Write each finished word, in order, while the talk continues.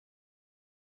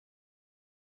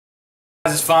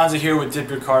It's Fonzie here with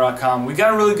DipYourCar.com. We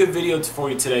got a really good video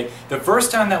for you today. The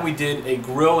first time that we did a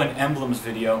grill and emblems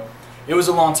video, it was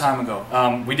a long time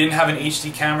ago. We didn't have an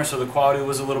HD camera, so the quality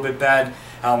was a little bit bad.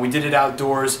 We did it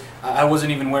outdoors. I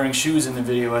wasn't even wearing shoes in the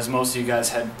video, as most of you guys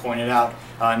had pointed out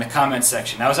in the comment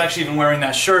section. I was actually even wearing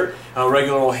that shirt, a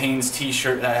regular old Hanes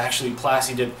t-shirt that actually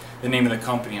PlastiDip, the name of the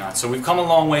company, on. So we've come a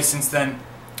long way since then.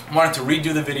 I wanted to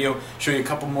redo the video, show you a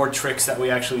couple more tricks that we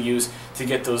actually use to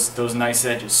get those nice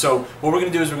edges. So what we're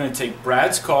going to do is we're going to take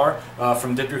Brad's car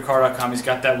from DipYourCar.com. He's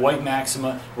got that white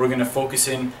Maxima. We're going to focus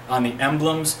in on the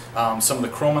emblems, some of the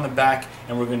chrome on the back,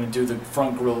 and we're going to do the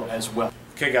front grille as well.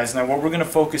 Okay guys, now what we're going to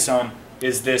focus on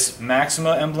is this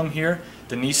Maxima emblem here,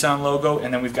 the Nissan logo,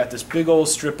 and then we've got this big old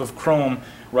strip of chrome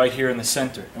right here in the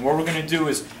center. And what we're going to do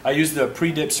is, I use the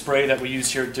pre-dip spray that we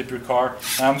use here at Dip Your Car,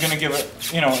 and I'm going to give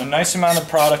it, a nice amount of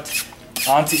product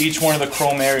onto each one of the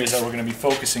chrome areas that we're going to be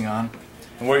focusing on.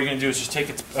 And what you're going to do is just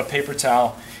take a paper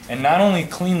towel and not only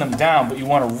clean them down, but you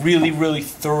want to really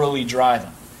thoroughly dry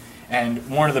them. And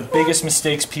one of the biggest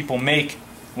mistakes people make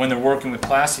when they're working with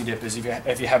PlastiDip is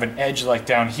if you have an edge like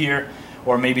down here,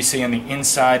 or maybe say on the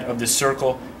inside of the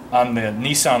circle on the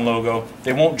Nissan logo,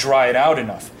 they won't dry it out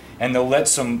enough, and they'll let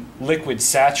some liquid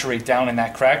saturate down in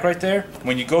that crack right there.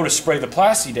 When you go to spray the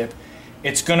PlastiDip,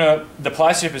 the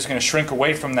PlastiDip is going to shrink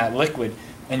away from that liquid,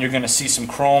 and you're going to see some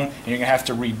chrome, and you're going to have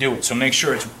to redo it. So make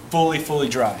sure it's fully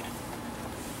dried.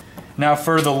 Now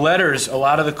for the letters, a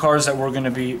lot of the cars that we're going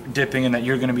to be dipping and that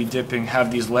you're going to be dipping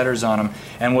have these letters on them,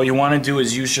 and what you want to do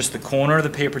is use just the corner of the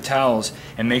paper towels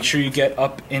and make sure you get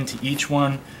up into each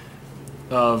one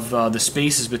of the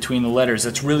spaces between the letters.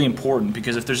 That's really important,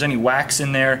 because if there's any wax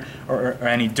in there or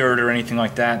any dirt or anything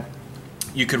like that,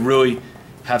 you could really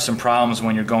have some problems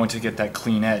when you're going to get that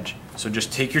clean edge. So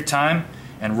just take your time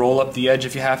and roll up the edge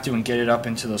if you have to and get it up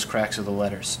into those cracks of the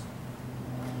letters.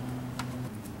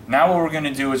 Now what we're going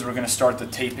to do is we're going to start the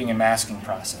taping and masking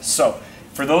process. So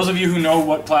for those of you who know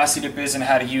what PlastiDip is and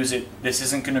how to use it, this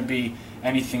isn't going to be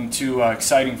anything too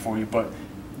exciting for you, but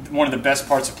one of the best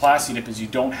parts of PlastiDip is you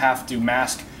don't have to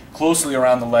mask closely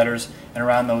around the letters and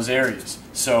around those areas.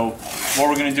 So what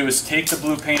we're going to do is take the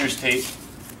blue painter's tape,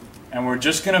 and we're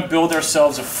just going to build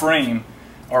ourselves a frame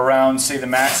around, say, the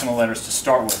Maxima letters to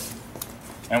start with.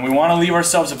 And we want to leave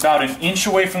ourselves about an inch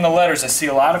away from the letters. I see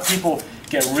a lot of people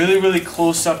get really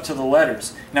close up to the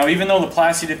letters. Now even though the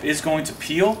PlastiDip is going to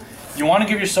peel, you want to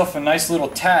give yourself a nice little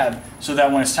tab so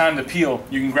that when it's time to peel,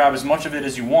 you can grab as much of it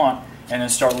as you want and then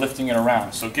start lifting it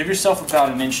around. So give yourself about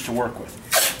an inch to work with.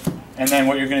 And then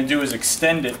what you're going to do is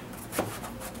extend it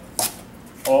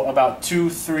about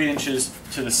 2-3 inches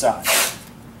to the side.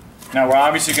 Now we're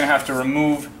obviously going to have to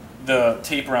remove the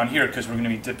tape around here because we're going to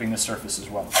be dipping the surface as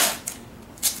well.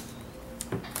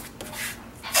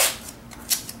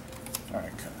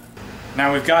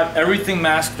 Now we've got everything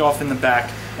masked off in the back,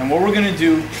 and what we're going to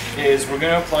do is we're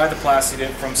going to apply the PlastiDip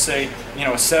from, say,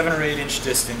 a 7 or 8 inch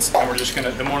distance, and we're just going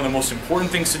to, one of the most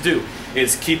important things to do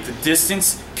is keep the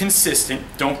distance consistent.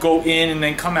 Don't go in and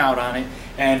then come out on it,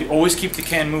 and always keep the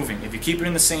can moving. If you keep it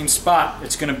in the same spot,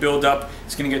 it's going to build up,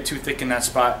 it's going to get too thick in that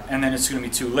spot, and then it's going to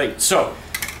be too late. So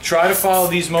try to follow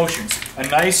these motions. A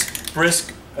nice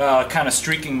brisk kind of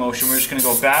streaking motion. We're just going to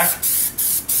go back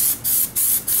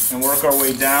and work our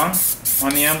way down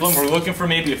on the emblem. We're looking for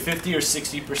maybe a 50 or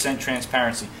 60%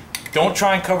 transparency. Don't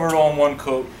try and cover it all in one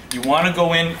coat. You want to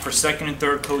go in for second and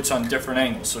third coats on different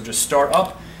angles. So just start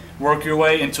up, work your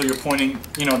way until you're pointing,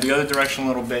 the other direction a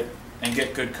little bit, and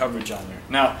get good coverage on there.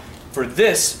 Now, for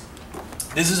this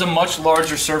is a much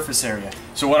larger surface area.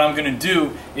 So what I'm going to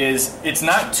do is, it's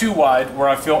not too wide where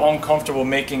I feel uncomfortable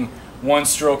making one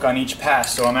stroke on each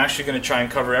pass. So I'm actually going to try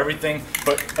and cover everything,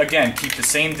 but again, keep the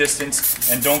same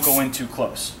distance and don't go in too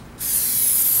close.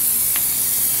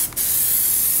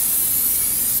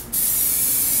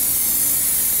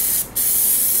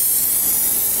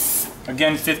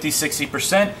 Again,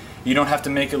 50-60%. You don't have to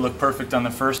make it look perfect on the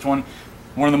first one.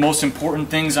 One of the most important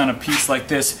things on a piece like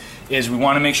this is we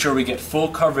want to make sure we get full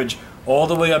coverage all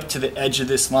the way up to the edge of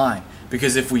this line.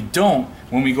 Because if we don't,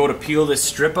 when we go to peel this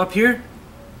strip up here,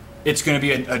 it's going to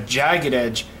be a jagged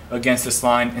edge against this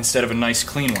line instead of a nice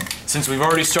clean one. Since we've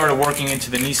already started working into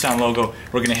the Nissan logo,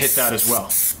 we're going to hit that as well.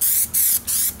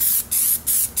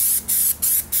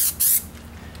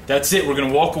 That's it. We're going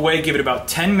to walk away, give it about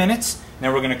 10 minutes, and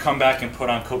then we're going to come back and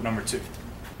put on coat number 2.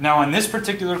 Now on this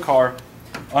particular car,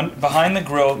 behind the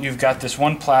grille, you've got this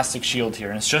one plastic shield here,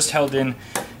 and it's just held in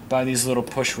by these little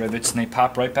push rivets, and they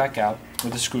pop right back out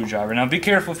with a screwdriver. Now be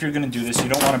careful if you're going to do this. You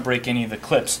don't want to break any of the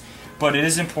clips, but it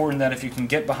is important that if you can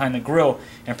get behind the grille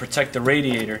and protect the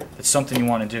radiator, it's something you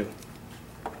want to do.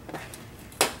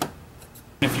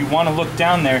 If you want to look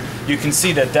down there, you can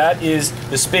see that that is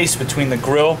the space between the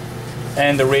grill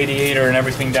and the radiator and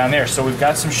everything down there. So we've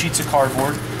got some sheets of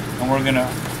cardboard, and we're going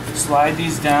to slide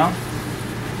these down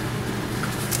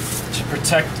to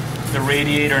protect the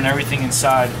radiator and everything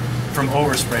inside from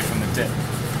overspray from the dip.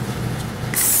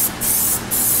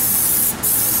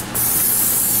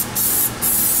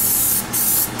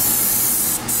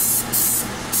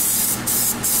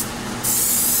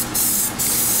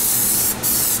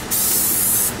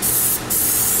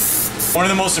 One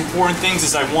of the most important things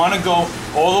is I want to go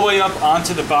all the way up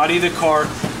onto the body of the car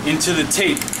into the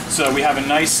tape so that we have a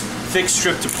nice thick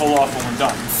strip to pull off when we're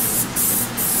done.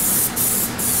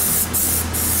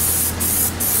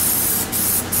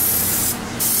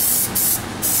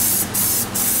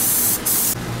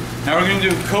 Now we're going to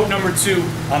do coat number 2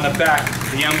 on the back,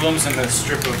 the emblems and the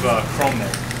strip of chrome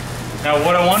there. Now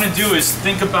what I want to do is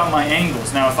think about my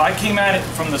angles. Now if I came at it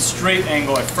from the straight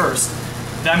angle at first,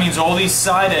 that means all these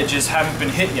side edges haven't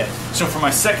been hit yet. So for my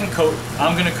second coat,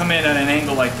 I'm going to come in at an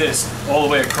angle like this, all the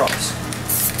way across.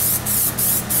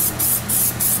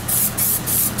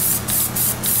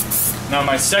 Now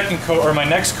my second coat, or my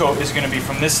next coat, is going to be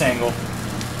from this angle.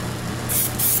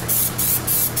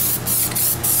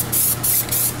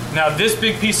 Now this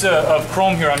big piece of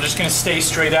chrome here, I'm just going to stay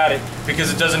straight at it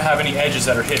because it doesn't have any edges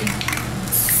that are hidden.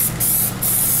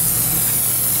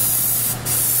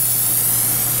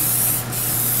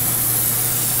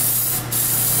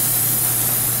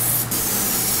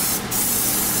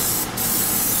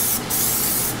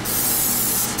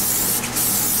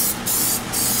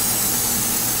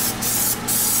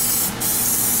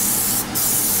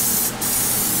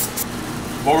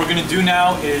 What we're going to do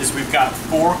now is we've got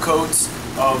 4 coats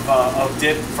of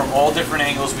dip from all different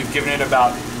angles. We've given it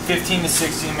about 15 to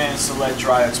 16 minutes to let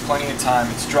dry. It's plenty of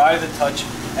time. It's dry to the touch,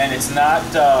 and it's not,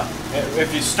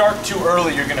 if you start too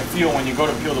early, you're going to feel when you go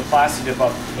to peel the PlastiDip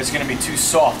up, it's going to be too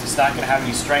soft. It's not going to have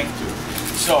any strength to it.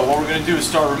 So what we're going to do is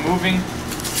start removing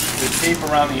the tape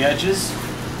around the edges,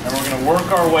 and we're going to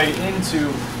work our way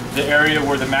into the area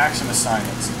where the Maxima sign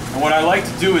is. And what I like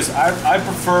to do is I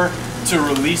prefer to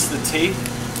release the tape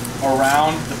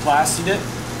around the PlastiDip.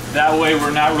 That way we're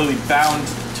not really bound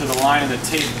to the line of the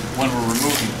tape when we're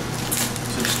removing it.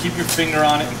 So just keep your finger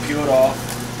on it and peel it off.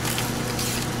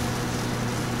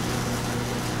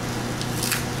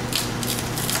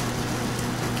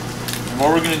 And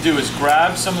what we're going to do is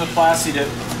grab some of the PlastiDip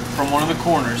from one of the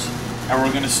corners, and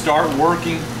we're going to start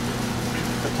working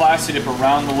the PlastiDip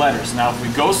around the letters. Now if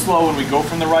we go slow and we go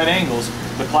from the right angles,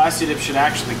 the PlastiDip should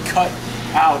actually cut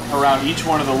out around each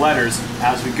one of the letters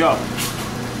as we go.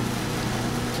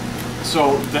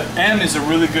 So the M is a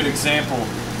really good example.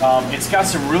 It's got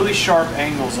some really sharp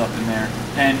angles up in there,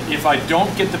 and if I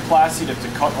don't get the PlastiDip to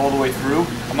cut all the way through,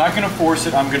 I'm not going to force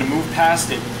it, I'm going to move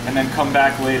past it and then come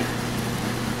back later.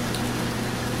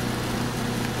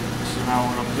 So now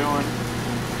what I'm doing,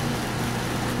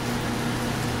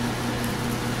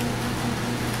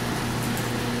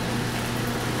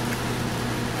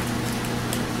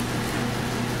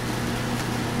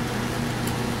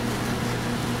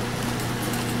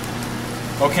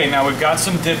 okay, now we've got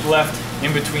some dip left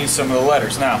in between some of the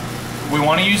letters. Now, we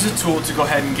want to use a tool to go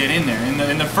ahead and get in there.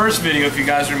 In the first video, if you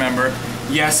guys remember,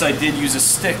 yes, I did use a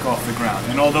stick off the ground.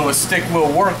 And although a stick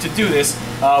will work to do this,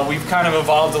 we've kind of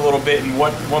evolved a little bit. And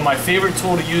what my favorite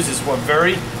tool to use is a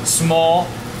very small,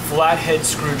 flathead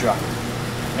screwdriver.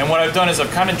 And what I've done is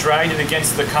I've kind of dragged it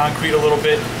against the concrete a little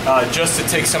bit just to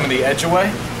take some of the edge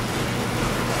away.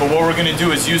 But what we're going to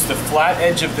do is use the flat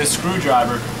edge of this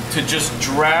screwdriver to just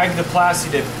drag the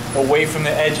PlastiDip away from the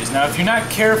edges. Now if you're not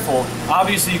careful,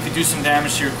 obviously you could do some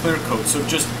damage to your clear coat, so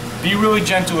just be really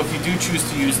gentle if you do choose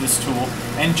to use this tool,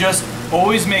 and just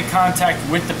always make contact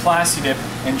with the PlastiDip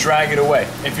and drag it away.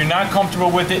 If you're not comfortable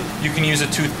with it, you can use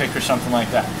a toothpick or something like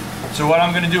that. So what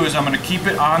I'm going to do is I'm going to keep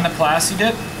it on the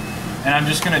PlastiDip, and I'm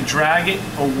just going to drag it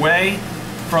away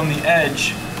from the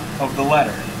edge of the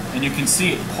letter. And you can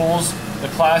see it pulls the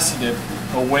PlastiDip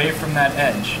away from that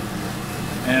edge,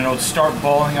 and it'll start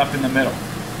balling up in the middle.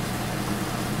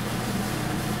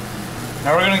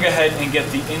 Now we're going to go ahead and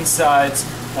get the insides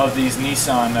of these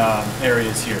Nissan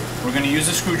areas here. We're going to use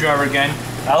a screwdriver again.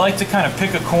 I like to kind of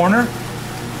pick a corner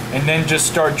and then just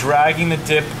start dragging the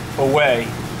dip away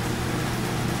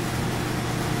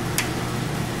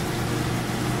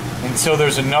until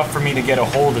there's enough for me to get a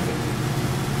hold of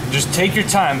it. Just take your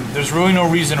time. There's really no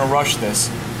reason to rush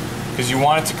this because you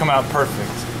want it to come out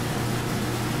perfect.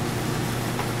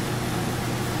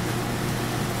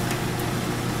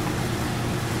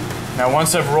 Now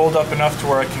once I've rolled up enough to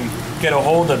where I can get a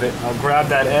hold of it, I'll grab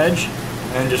that edge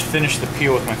and then just finish the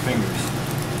peel with my fingers.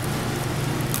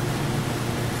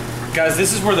 Guys,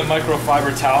 this is where the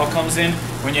microfiber towel comes in.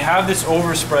 When you have this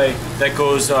overspray that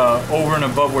goes over and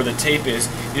above where the tape is,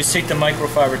 you just take the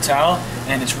microfiber towel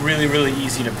and it's really, really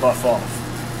easy to buff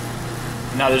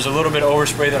off. Now there's a little bit of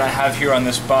overspray that I have here on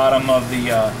this bottom of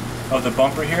the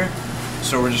bumper here.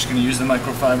 So we're just going to use the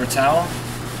microfiber towel.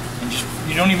 And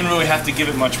you don't even really have to give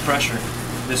it much pressure.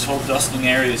 This whole dusting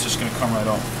area is just going to come right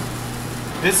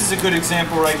off. This is a good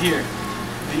example right here.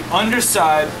 The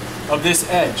underside of this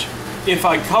edge. If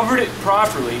I covered it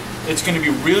properly, it's going to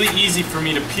be really easy for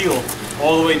me to peel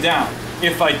all the way down.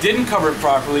 If I didn't cover it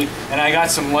properly and I got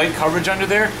some light coverage under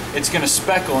there, it's going to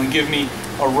speckle and give me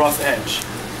a rough edge.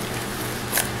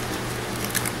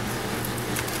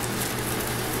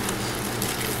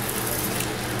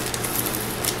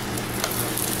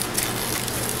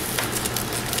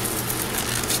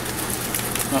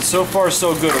 Now so far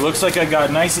so good. It looks like I got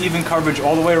nice even coverage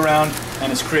all the way around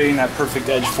and it's creating that perfect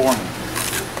edge for me.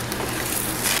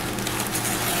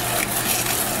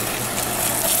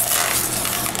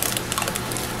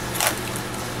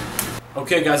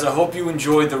 Okay guys, I hope you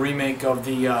enjoyed the remake of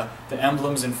the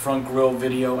emblems and front grille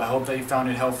video. I hope that you found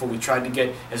it helpful. We tried to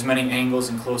get as many angles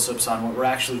and close-ups on what we're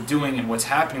actually doing and what's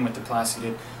happening with the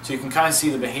PlastiDip, so you can kind of see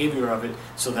the behavior of it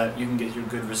so that you can get your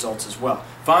good results as well.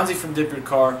 Fonzie from Dip Your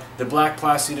Car, the black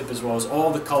PlastiDip as well as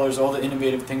all the colors, all the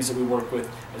innovative things that we work with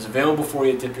is available for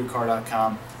you at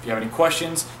dipyourcar.com. If you have any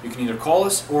questions, you can either call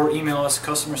us or email us,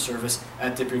 customer service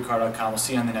at dipyourcar.com. We'll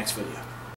see you on the next video.